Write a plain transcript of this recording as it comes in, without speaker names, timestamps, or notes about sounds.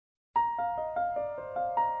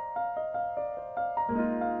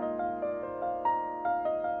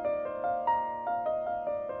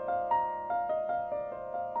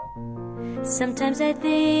Sometimes I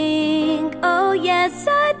think, oh yes,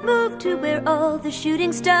 I'd move to where all the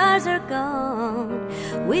shooting stars are gone,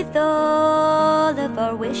 with all of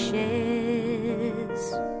our wishes.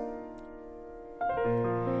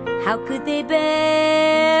 How could they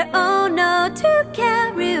bear, oh no, to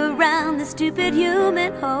carry around the stupid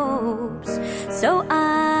human hopes? So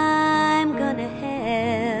I'm gonna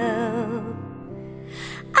help.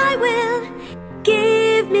 I will.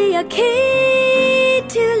 Give me a key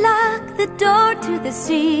to lock the door to the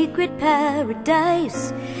secret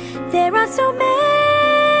paradise. There are so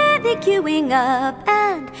many queuing up,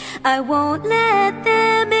 and I won't let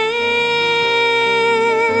them in.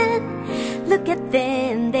 Look at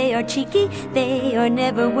them, they are cheeky, they are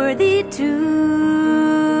never worthy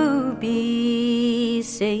to be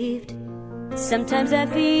saved. Sometimes I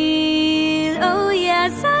feel, oh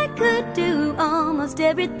yes, I could do almost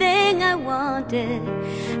everything I wanted,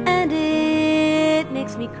 and it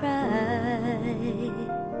makes me cry.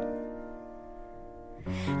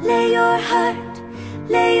 Lay your heart,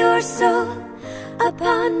 lay your soul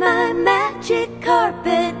upon my magic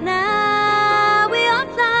carpet. Now we all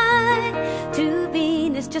fly to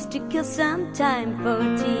Venus just to kill some time for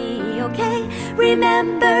tea, okay?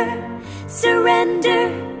 Remember,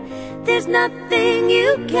 surrender. There's nothing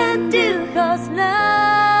you can do, 'cause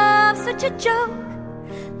love's such a joke,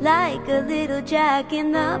 like a little jack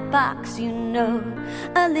in the box, you know,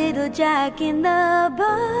 a little jack in the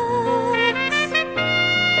box.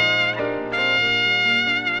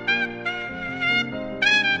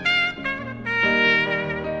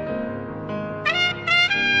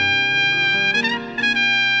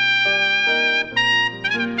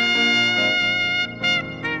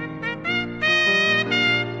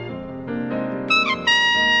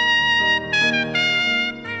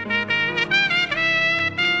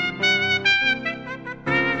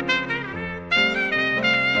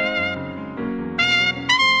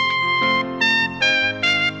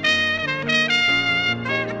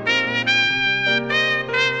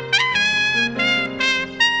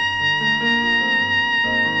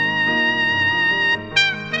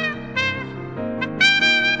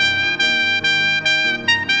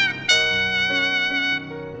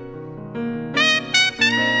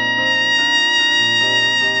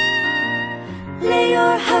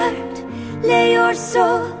 Lay your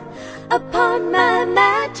soul upon my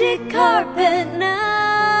magic carpet.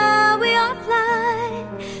 Now we all fly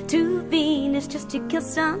to Venus just to kill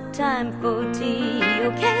some time for tea,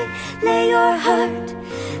 okay? Lay your heart,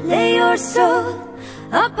 lay your soul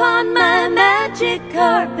upon my magic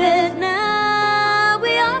carpet. Now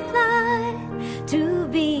we all fly to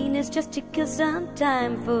Venus just to kill some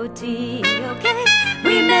time for tea, okay?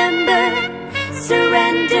 Remember,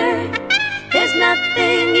 surrender. There's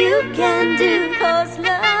nothing you can do, 'cause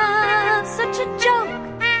love's such a joke,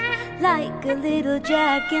 like a little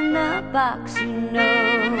jack in the box, you know,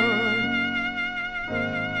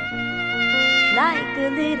 like a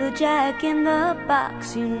little jack in the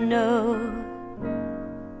box, you know.